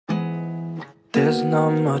There's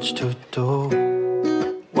not much to do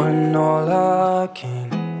when all I can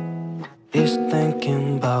is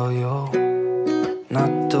thinking about you.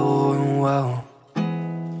 Not doing well,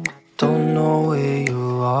 don't know where you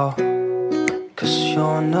are, 'cause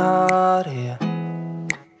you're not here.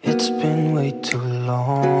 It's been way too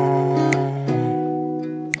long.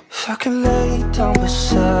 If I could lay down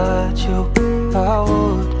beside you, I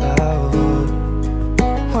would.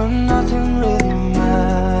 When nothing really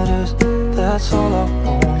matters, that's all I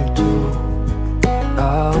wanna do. I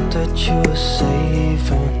hope that you are safe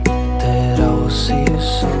and that I will see you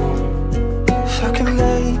soon. If I could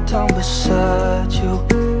lay down beside you,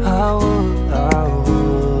 I would.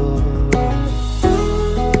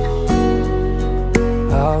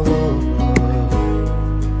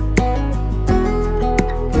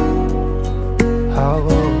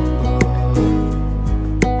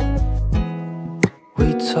 We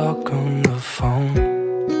talk on the phone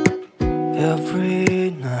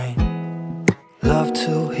every night. Love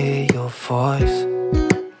to hear your voice.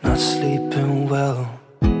 Not sleeping well,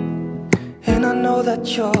 and I know that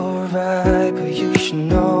you're right, but you should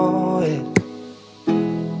know it.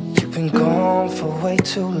 You've been gone for way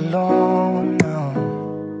too long now.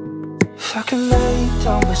 If I could lay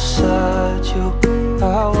down beside you,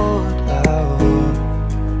 I would.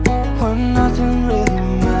 When nothing really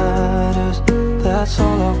matters, that's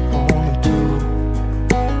all I wanna do.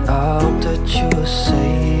 I hope that you are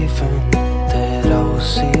safe and that I will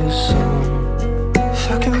see you soon. If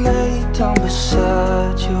I could lay down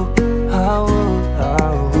beside you, I would.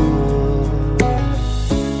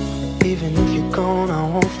 Even if you're gone, I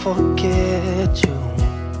won't forget you.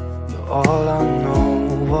 You're all I know,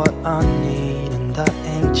 what I need, and that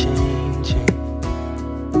ain't changing.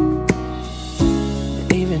 And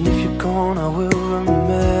even if you're gone, I will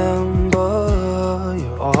remember.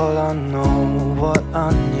 You're all I know, what I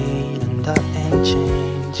need, and that ain't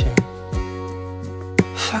changing.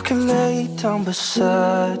 If I could lay down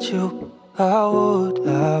beside you, I would.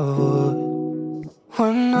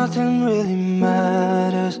 When nothing really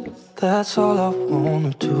matters, that's all I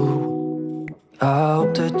wanna do. I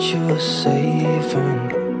hope that you are safe and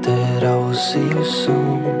that I will see you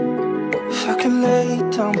soon. If I could lay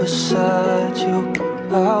down beside you,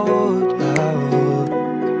 I would.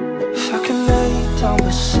 If I could lay down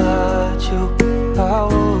beside you, I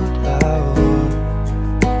would.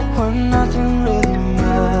 When nothing really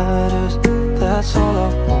matters, that's all I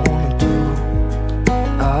wanna do.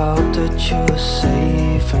 I hope that you are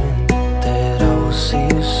safe and that I will see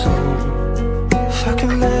you soon. If I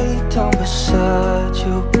could lay down beside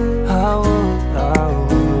you, I would.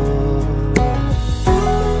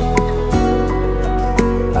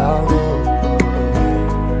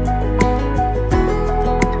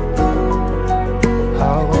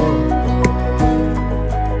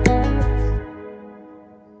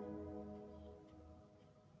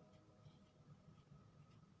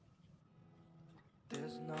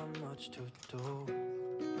 There's not much to do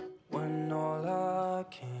when all I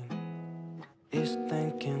can is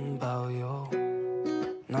thinking about you.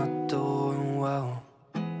 Not doing well,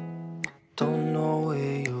 don't know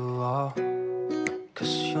where you are,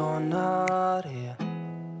 'cause you're not here.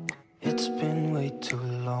 It's been way too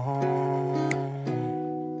long.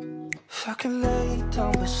 If I could lay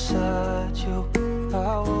down beside you,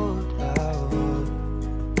 I would.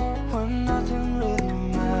 When nothing really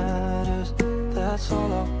matters, that's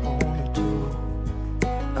all I wanna do.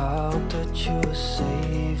 I hope that you are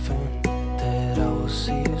safe and that I will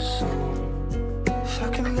see you soon. If I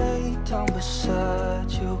could lay down beside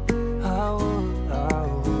you, I would.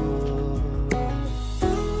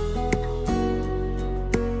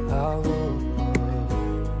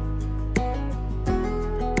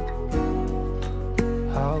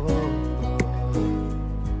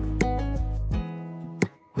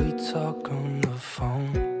 We talk on the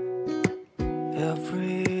phone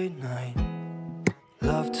every night.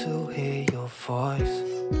 Love to hear your voice.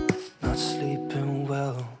 Not sleeping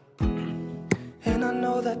well, and I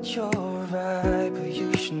know that you're right, but you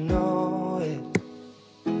should know it.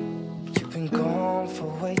 You've been gone for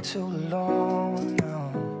way too long now.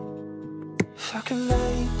 If I could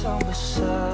lay down beside